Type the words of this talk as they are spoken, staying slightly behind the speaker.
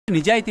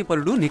నిజాయితీ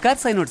పరుడు,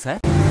 నికార్సైనోడు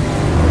sir.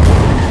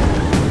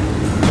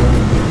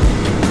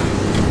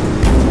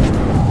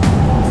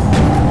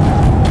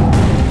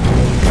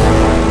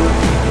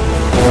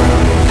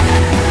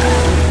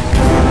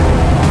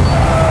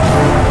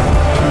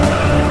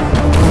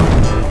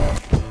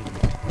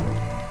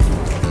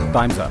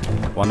 Time sir,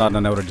 1 hour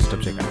నన్ను ఎవరు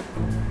డిస్టర్బ్ చేయకండి.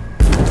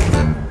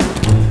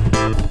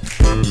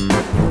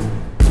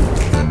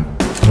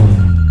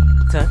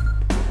 Sir,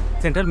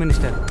 central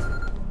minister.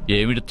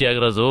 ఏమిటి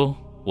త్యాగరాజు,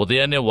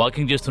 ఉదయాన్నే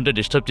వాకింగ్ చేస్తుంటే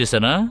డిస్టర్బ్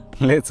చేశానా?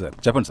 లేదు సార్,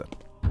 చెప్పండి సార్.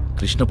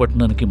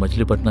 కృష్ణపట్నానికి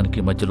మచిలీపట్నానికి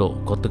మధ్యలో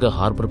కొత్తగా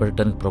హార్బర్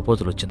పెట్టడానికి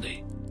ప్రపోజల్ వచ్చింది.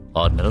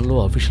 6 నెలల్లో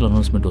అఫీషియల్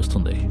అనౌన్స్మెంట్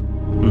వస్తుంది.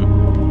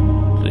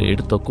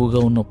 రేటు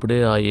తక్కువగా ఉన్నప్పుడే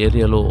ఆ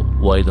ఏరియాలో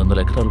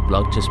 500 ఎకరాలు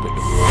బ్లాక్ చేసి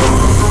పెట్టు.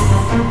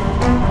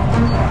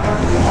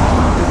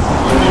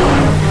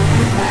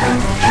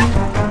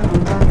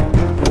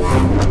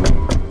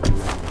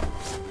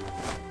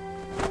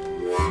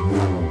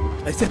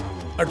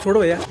 అటు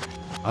చూడవయ్యా.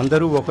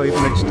 అందరూ ఒకవైపు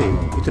నడిస్తే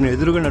ఇతను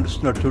ఎదురుగా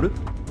నడుస్తున్నాడు చూడు.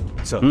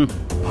 సార్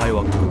హాయ్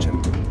వాక్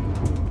వచ్చాను.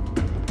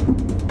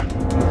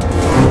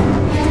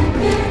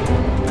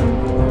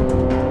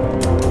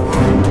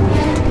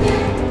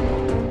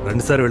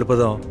 రండి సార్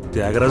వెళ్ళిపోదాం.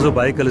 త్యాగరాజు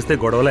బాయ్ కలిస్తే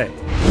గొడవలే.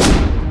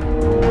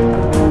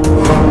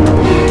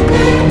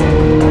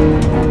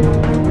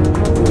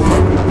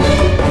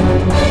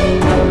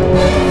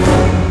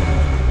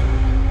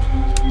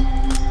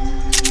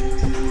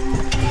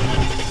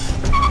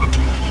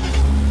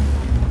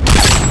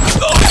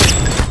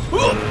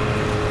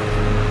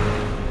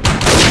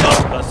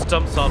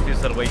 కస్టమ్స్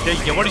ఆఫీసర్ అయితే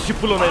ఎవడి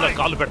షిప్పులోనైనా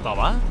కాలు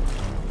పెడతావా?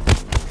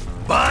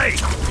 బాయ్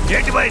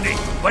ఏంటి బాయ్ ఇది?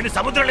 వాడిని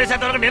సముద్రంలో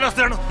వేసేంత నేను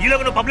వస్తున్నాను.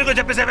 ఈలోగా నువ్వు పబ్లిక్ లో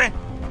చెప్పేసావే.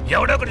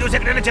 ఎవడో ఒకటి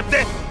చూసాక నేను చెప్తే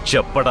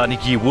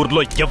చెప్పడానికి ఈ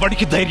ఊర్లో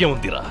ఎవరికి ధైర్యం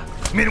ఉందిరా?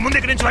 మీరు ముందు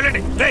ఇక్కడి నుంచి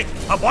వెళ్ళండి. రేయ్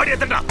ఆ బాడీ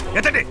ఎత్తండి,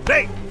 ఎత్తండి.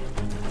 రేయ్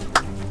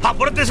ఆ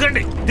బుర్ర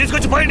తీసుకురండి,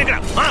 తీసుకొచ్చి పోయండి ఇక్కడ.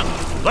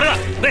 త్వరగా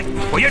రే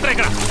పోయేట్రా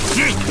ఇక్కడ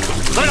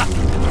త్వరగా.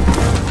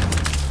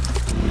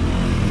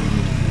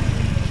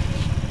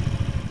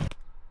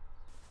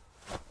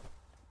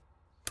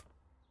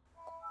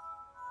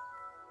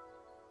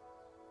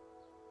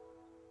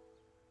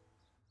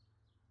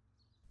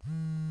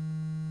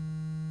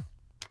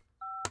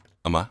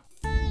 అమ్మా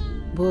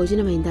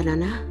భోజనం అయిందా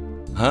నాన్న?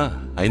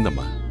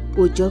 అయిందమ్మా.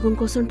 ఉద్యోగం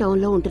కోసం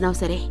టౌన్లో ఉంటున్నావు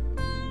సరే,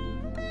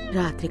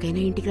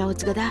 రాత్రికైనా ఇంటికి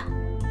రావచ్చు కదా.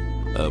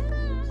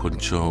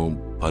 కొంచెం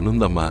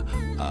పనుందమ్మా,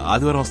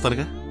 ఆదివారం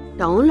వస్తానుగా.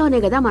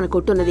 టౌన్లోనే కదా మన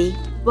కొట్టున్నది,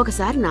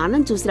 ఒకసారి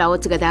నాన్నని చూసి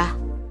రావచ్చు కదా.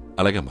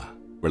 అలాగేమ్మా,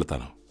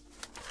 వెళ్తాను.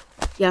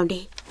 ఏమండి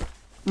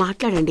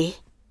మాట్లాడండి.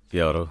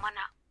 ఎవరు?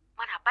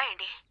 మన అబ్బాయి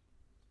అండి.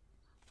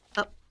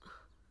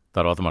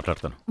 తర్వాత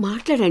మాట్లాడతాను.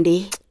 మాట్లాడండి.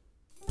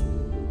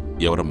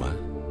 ఎవరమ్మా?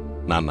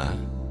 నాన్న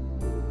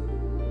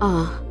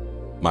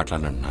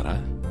మాట్లాడినంటున్నారా?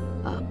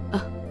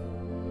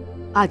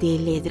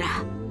 అదేం లేదురా.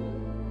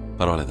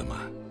 పర్వాలేదమ్మా,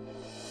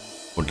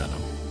 ఉంటాను.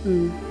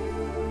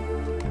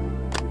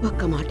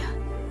 ఒక్క మాట,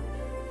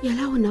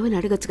 ఎలా ఉన్నావని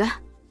అడగచ్చుగా.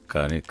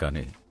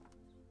 కానీ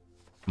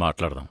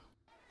మాట్లాడదాం.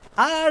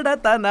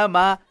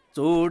 ఆడతనమా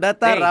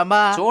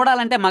చూడతరమా.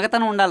 చూడాలంటే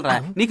మగతనం ఉండాలిరా.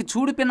 నీకు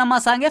చూడు పిన్నమ్మా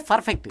సాంగే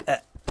పర్ఫెక్ట్.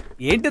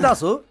 ఏంటి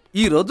దాసు,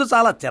 ఈ రోజు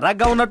చాలా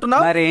చిరాగ్గా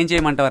ఉన్నట్టున్నావు. మరి ఏం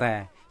చేయమంటావరా,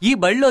 ఈ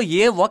బడిలో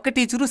ఏ ఒక్క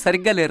టీచరు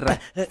సరిగ్గా లేరురా.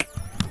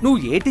 నువ్వు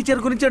ఏ టీచర్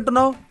గురించి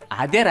అంటున్నావు?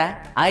 అదేరా,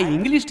 ఆ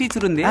ఇంగ్లీష్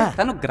టీచర్ ఉంది,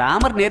 తను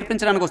గ్రామర్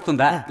నేర్పించడానికి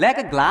వస్తుందా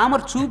లేక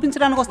గ్లామర్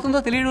చూపించడానికి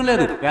వస్తుందో తెలియడం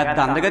లేదు. పెద్ద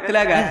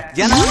అందగత్తిలాగా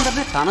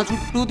జనాలందరినీ తన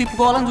చుట్టూ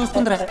తిప్పుకోవాలని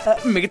చూస్తుందిరా.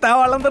 మిగతా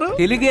వాళ్ళందరూ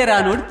తెలుగే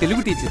రానోడు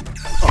తెలుగు టీచర్,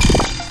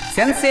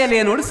 సెన్సే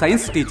లేనోడు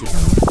సైన్స్ టీచర్,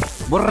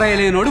 బుర్ర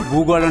లేనోడు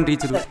భూగోళం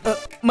టీచరు.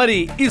 మరి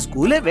ఈ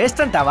స్కూలే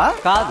వేస్ట్ అంటావా?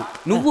 కాదు,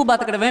 నువ్వు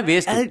బతకడమే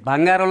వేస్ట్.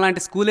 బంగారం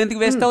లాంటి స్కూల్ ఎందుకు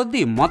వేస్ట్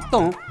అవుద్ది?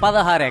 మొత్తం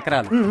 16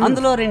 ఎకరాలు,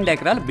 అందులో 2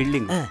 ఎకరాలు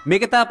బిల్డింగ్,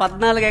 మిగతా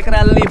 14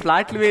 ఎకరాలని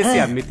ప్లాట్లు వేసి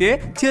అమ్మితే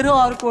చెరో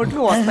 6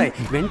 కోట్లు వస్తాయి.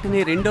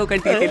 వెంటనే రెండో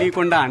కంటికి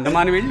తెలియకుండా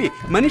అండమాన్ వెళ్లి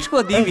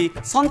మనిషికో దీవి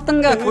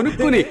సొంతంగా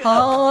కొనుక్కుని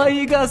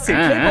హాయిగా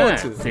సెటిల్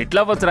అయిపోవచ్చు.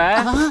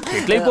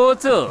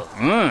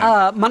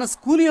 మన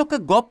స్కూల్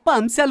యొక్క గొప్ప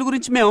అంశాల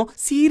గురించి మేము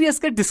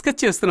సీరియస్ గా డిస్కస్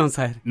చేస్తున్నాం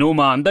సార్. నువ్వు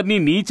మా అందరినీ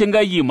నీచంగా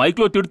ఈ మైక్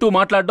లో తిడుతూ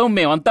మాట్లాడడం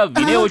మేమంతా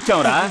వినే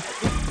వచ్చావురా.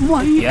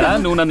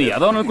 నువ్వు నన్ను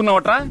ఏదో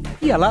అనుకున్నావట్రా?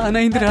 ఎలా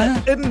అనైందిరా?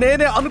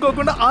 నేనే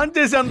అనుకోకుండా ఆన్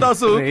చేశాను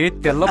దాసు.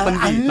 తెల్ల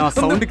పంది, నా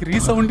సౌండ్ కి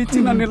రీసౌండ్ ఇచ్చి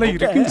నన్ను ఇలా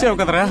ఇరికించావు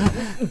కదరా.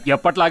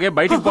 ఎప్పట్లాగే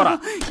బయటికి పోరా.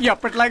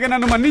 ఎప్పట్లాగే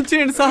నన్ను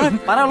మన్నించేయండి సార్.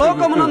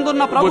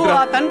 పరలోకమునందున్న ప్రభువా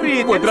తండ్రి,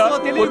 తెలుసో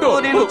తెలియదో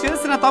నేను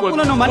చేసిన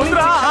తప్పులను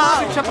మన్నించి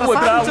క్షమాభిక్ష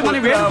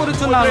ప్రసాదించమని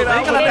వేడుకొనుచున్నాను.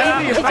 దయగల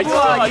తండ్రి,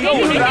 ప్రభువా,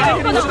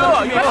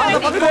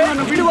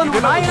 నన్ను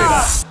విడువను నాయనా.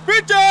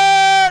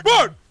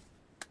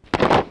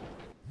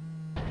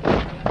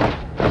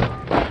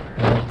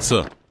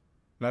 సార్,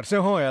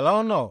 నరసింహం ఎలా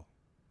ఉన్నావు?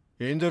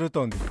 ఏం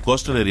జరుగుతోంది?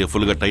 కోస్టల్ ఏరియా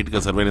ఫుల్ గా టైట్ గా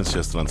సర్వేలెన్స్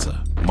చేస్తున్నాను సార్.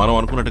 మనం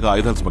అనుకున్నట్టుగా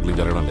ఆయుధాల స్మగ్లింగ్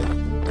జరగడం లేదు,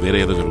 వేరే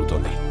ఏదో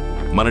జరుగుతోంది.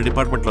 మన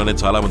డిపార్ట్మెంట్ లోనే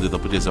చాలా మంది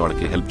తప్పు చేసే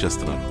వాళ్ళకి హెల్ప్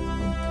చేస్తున్నాను.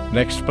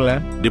 Next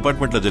plan?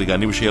 డిపార్ట్మెంట్ లో జరిగే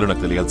అన్ని విషయాలు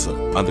నాకు తెలియాలి సార్.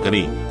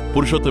 అందుకని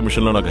పురుషోత్తం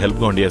మిషన్ లో నాకు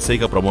హెల్ప్ గా ఉండి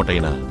ఎస్ఐగా ప్రమోట్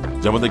అయిన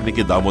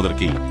జమదగ్నికి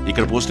దామోదర్కి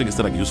ఇక్కడ పోస్టింగ్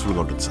ఇస్తే నాకు యూస్ఫుల్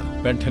గా ఉంటుంది సార్.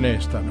 వెంటనే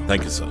ఇస్తాను.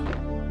 Thank you sir.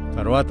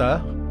 తర్వాత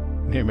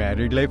నీ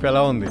మ్యారీడ్ లైఫ్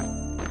ఎలా ఉంది?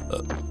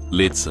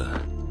 లేదు సార్,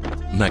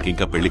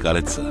 నాకింకా పెళ్లి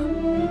కాలేదు సార్.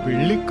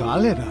 పెళ్లి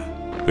కాలేదా?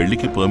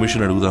 పెళ్లికి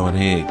పర్మిషన్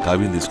అడుగుదామని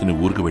కావ్యం తీసుకుని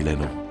ఊరికి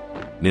వెళ్ళాను.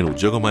 నేను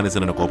ఉద్యోగం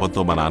మానేశానన్న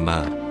కోపంతో మా నాన్న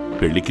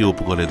పెళ్లికి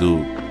ఒప్పుకోలేదు,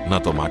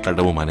 నాతో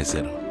మాట్లాడడము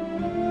మానేశారు.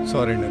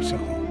 Sorry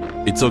Narasimham.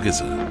 It's okay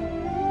sir.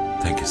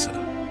 Thank you sir.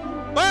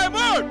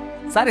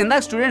 Sir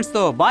ఇందాక స్టూడెంట్స్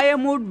తో బాయ్ ఏ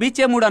మూడ్ బీచ్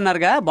ఏ మూడ్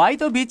అన్నారుగా, బాయ్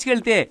తో బీచ్కి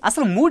వెళ్తే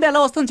అసలు మూడ్ ఎలా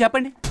వస్తుంది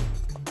చెప్పండి.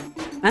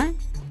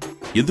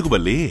 ఎందుకు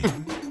బల్లి?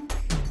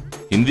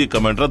 హిందీ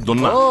కమెంటరా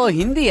దున్నా? ఓ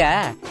హిందీయా?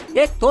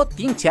 ఏక్ తో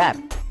తీన్ చార్.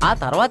 ఆ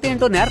తర్వాత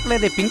ఏంటో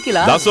నేర్పలేదే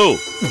పింకిలా. దాసు,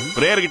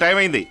 ప్రేయర్ కి టైం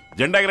అయింది,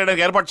 జెండా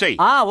ఎగరడానికి ఏర్పాటు చేయి.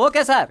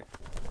 Okay sir.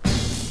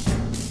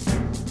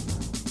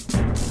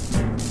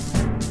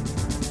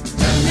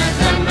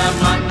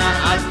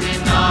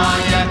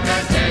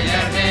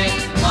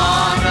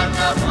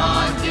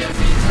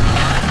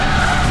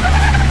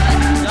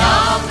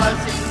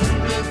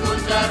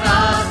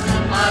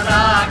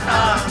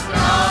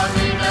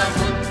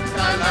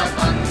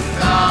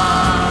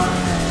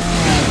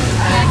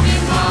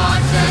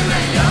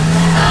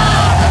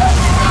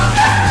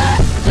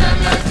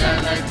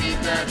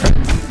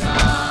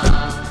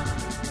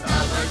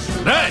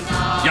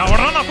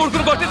 ఎవరా నా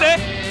కొడుకుని కొట్టిందే?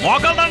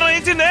 మోకాలు దండం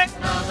వేసిందే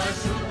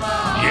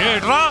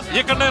ఏట్రా?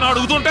 ఇక్కడ నేను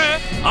అడుగుతుంటే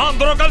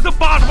అందరూ కలిసి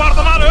పాట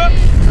పాడుతున్నారు.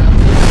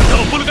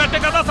 డబ్బులు కట్టే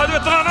కదా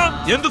చదివిస్తున్నాను,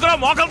 ఎందుకురా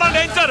మోకాలు దండం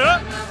వేయించారు?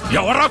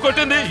 ఎవరా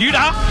కొట్టింది?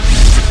 ఈడా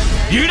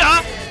ఈడా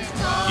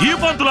ఈ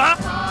పంతులా?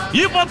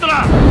 ఈ పంతులా?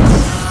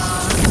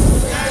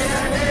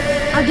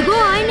 అదిగో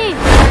ఆయనే.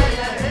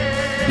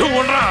 నువ్వు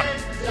ఉండరా?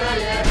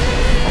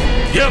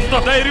 ఎంత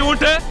ధైర్యం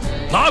ఉంటే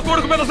నా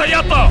కొడుకు మీద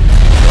సయ్యేస్తావు?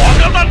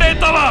 మోకాలు దండం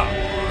వేయిస్తావా?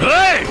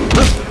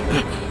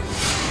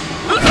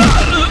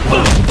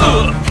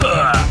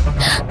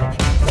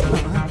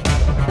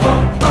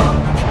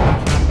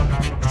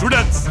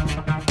 స్టూడెంట్స్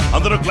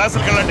అందరూ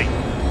క్లాసులకు వెళ్ళండి.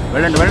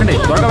 వెళ్ళండి వెళ్ళండి,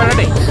 త్వరగా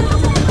వెళ్ళండి,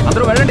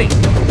 అందరూ వెళ్ళండి.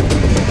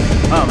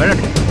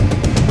 వెళ్ళండి.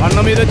 అన్న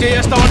మీద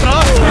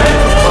చేస్తామంటారా?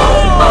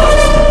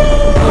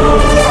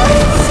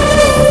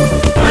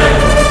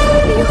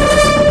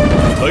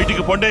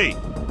 బయటికి పొండి,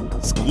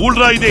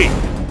 స్కూల్ రా ఇది,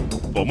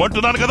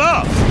 పొమ్మంటున్నాను కదా.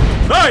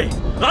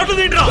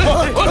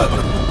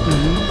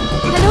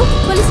 Hello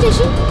police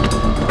station.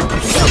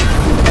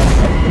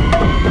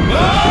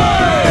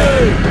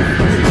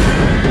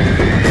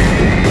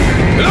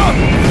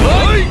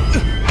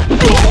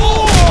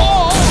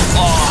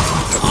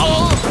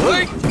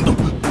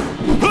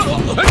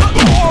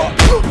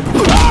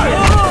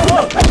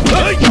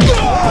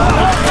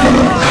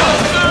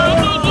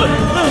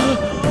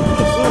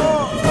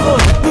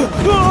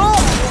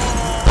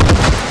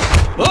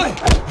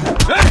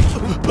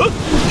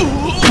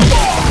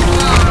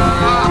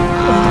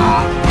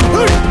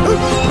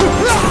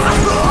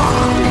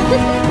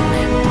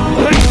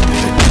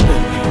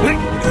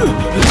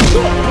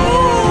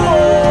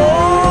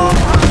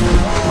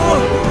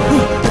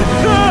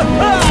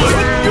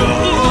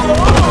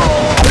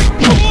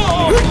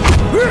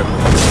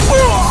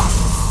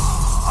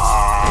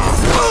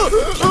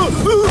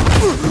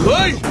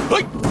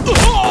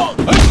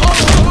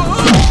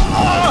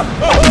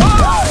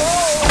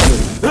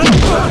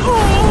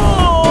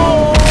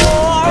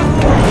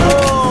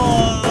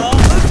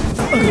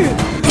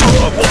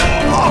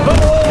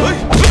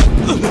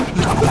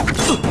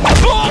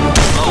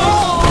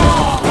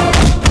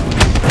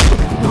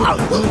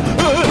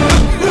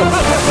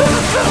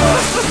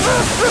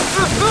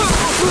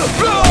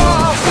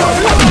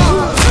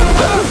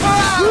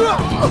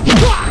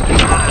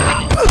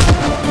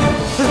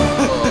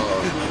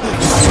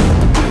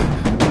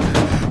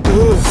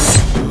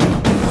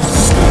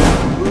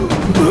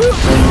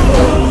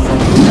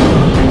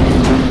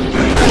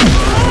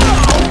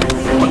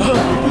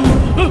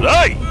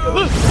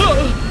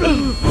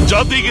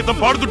 జాతీయ గీతం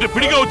పాడుతుంటే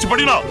పిడిగా వచ్చి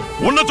పడినా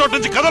ఉన్న చోట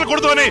నుంచి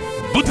కదలకూడదు అనే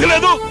బుద్ధి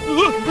లేదు.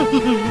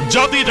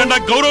 జాతీయ జెండా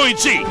గౌరవం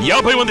ఇచ్చి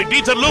 50 మంది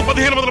టీచర్లు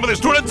 1500 మంది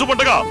స్టూడెంట్స్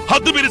ఉండగా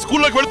హద్దు మీరు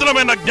స్కూల్లోకి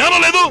వెళ్తున్నామన్న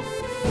జ్ఞానం లేదు.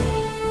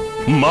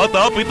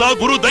 మాతా పిత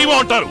గురు దైవం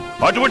అంటారు,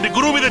 అటువంటి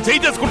గురువు మీద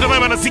చేయి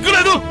చేసుకుంటున్నామన్న సిగ్గు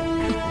లేదు.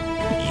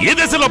 ఏ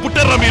దేశంలో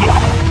పుట్టారా మీరు?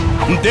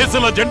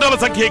 దేశంలో జెండాల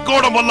సంఖ్య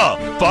ఎక్కువడం వల్ల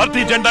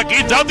పార్టీ జెండాకి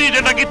జాతీయ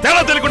జెండాకి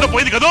తేడా తెలియకుండా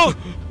పోయింది కదా.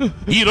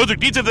 ఈ రోజు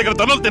టీచర్ దగ్గర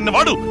తనులు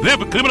తిన్నవాడు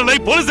రేపు క్రిమినల్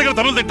అయి పోలీస్ దగ్గర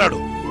తనులు తింటాడు.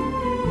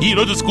 ఈ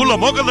రోజు స్కూల్లో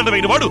మోకాలు దండ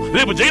వేయని వాడు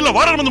రేపు జైల్లో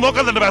వారాల ముందు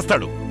మోకాలు దండ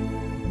వేస్తాడు.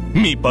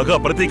 మీ పగ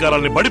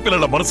ప్రతీకారాన్ని బడి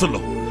పిల్లల మనసుల్లో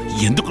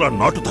ఎందుకులా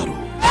నాటుతారు?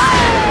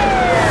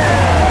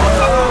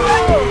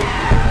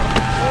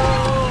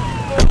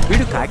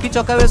 వీడు కాకి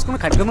చొక్కా వేసుకుని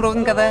ఖడ్గం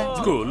రోగం కదా.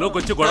 స్కూల్లోకి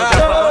వచ్చి గొడవ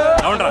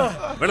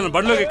వీళ్ళని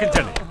బండిలోకి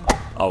ఎక్కించండి.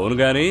 అవును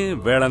గాని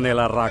వీళ్ళని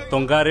ఇలా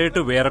రక్తం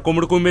కారేటు వేర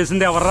కొమ్ముడు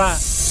కుమ్మేసింది ఎవర్రా?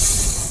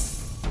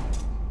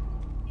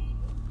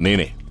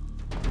 నేనే.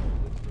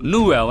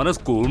 నువ్వేమన్నా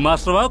స్కూల్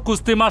మాస్టర్వా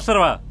కుస్తీ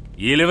మాస్టర్వా?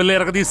 ఏ లెవెల్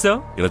ఎరగ తీసావు?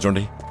 ఇలా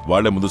చూడండి,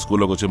 వాళ్లే ముందు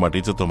స్కూల్లోకి వచ్చి మా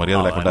టీచర్ తో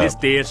మర్యాద లేకుండా.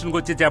 స్టేషన్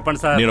వచ్చి చెప్పండి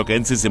సార్. నేను ఒక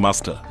ఎన్సీసీ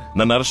మాస్టర్.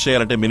 నన్ను అరెస్ట్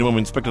చేయాలంటే మినిమం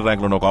ఇన్స్పెక్టర్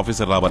ర్యాంక్ లో ఒక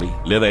ఆఫీసర్ రావాలి,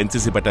 లేదా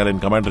NCC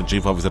battalion commander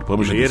chief officer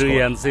permission. మీరు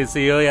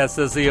ఎన్సీసీయో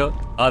ఎస్ఎస్సీయో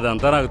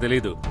అదంతా నాకు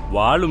తెలీదు.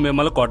 వాళ్ళు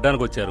మిమ్మల్ని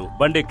కొట్టడానికి వచ్చారు,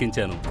 బండి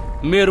ఎక్కించాను.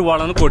 మీరు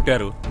వాళ్ళని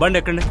కొట్టారు, బండి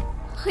ఎక్కండి.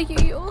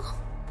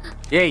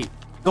 ఏయ్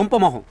దుంప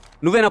మొహం,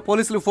 నువ్వేనా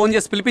పోలీసులు ఫోన్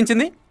చేసి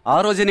పిలిపించింది? ఆ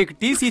రోజు నీకు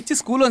టీసీ ఇచ్చి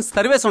స్కూల్లోంచి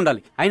సర్వేస్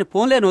ఉండాలి. ఆయన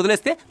ఫోన్లేని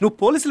వదిలేస్తే నువ్వు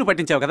పోలీసులు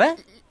పట్టించావు కదా?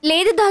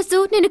 లేదు దాసు,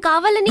 నేను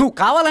కావాలని. నువ్వు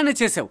కావాలనే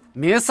చేసావు.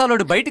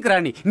 మీసాలోడు బయటికి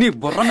రాని నీ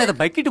బుర్ర మీద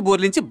బకెట్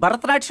బోర్లించి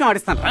భరతనాట్యం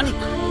ఆడిస్తాను రాని.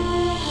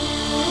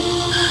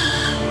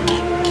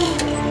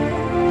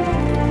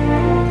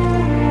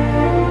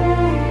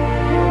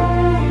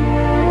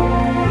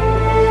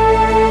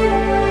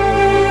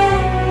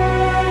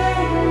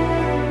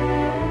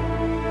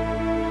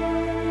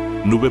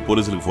 నువ్వే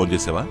పోలీసులకు ఫోన్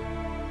చేసావా?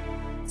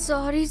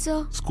 Sorry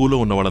sir. స్కూల్లో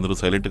ఉన్న వాళ్ళందరూ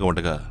సైలెంట్ గా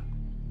ఉండగా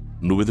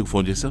నువ్వెందుకు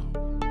ఫోన్ చేసావు?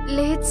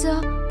 లేదు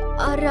సార్,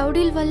 ఆ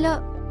రౌడీల వల్ల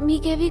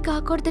మీకేవి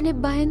కాకూడదనే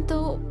భయంతో.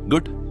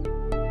 గుడ్.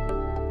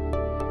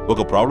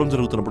 ఒక ప్రాబ్లం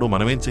జరుగుతున్నప్పుడు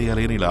మనమేం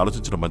చేయాలి అని ఇలా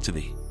ఆలోచించడం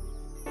మంచిది.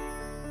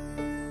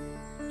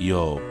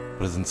 యువర్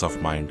ప్రెజెన్స్ ఆఫ్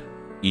మైండ్,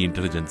 ఈ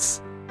intelligence,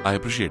 I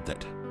appreciate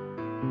that.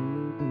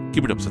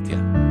 Keep it up సత్య.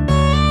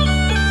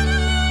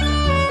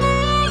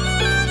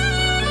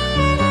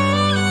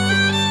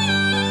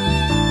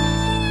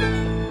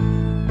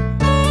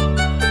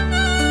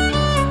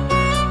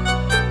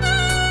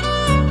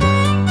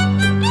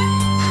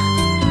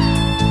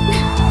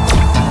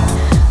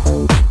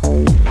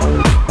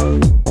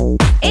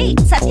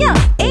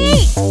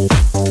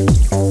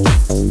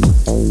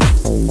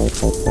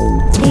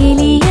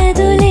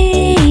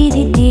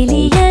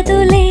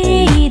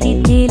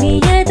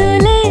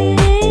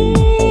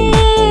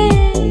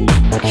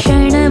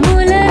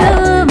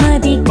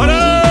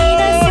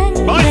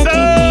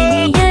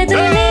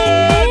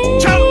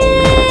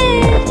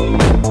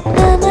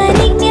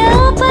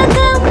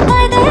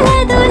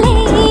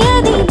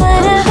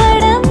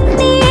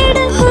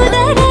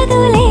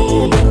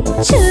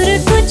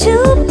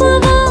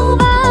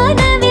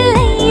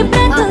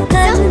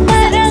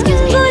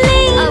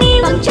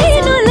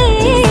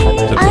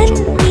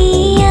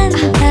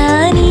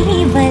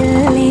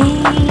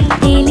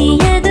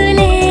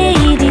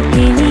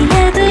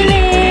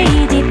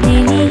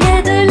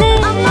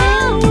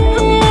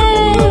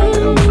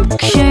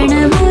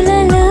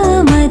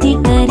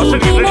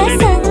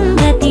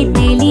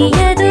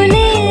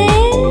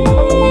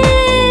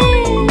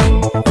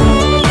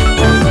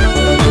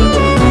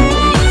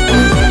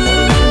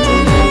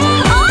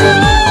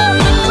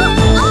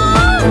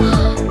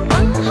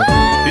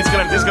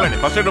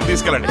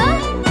 తీసుకెళ్ళండి.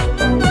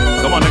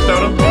 కమ్ ఆన్, నెక్స్ట్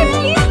ఎవరు?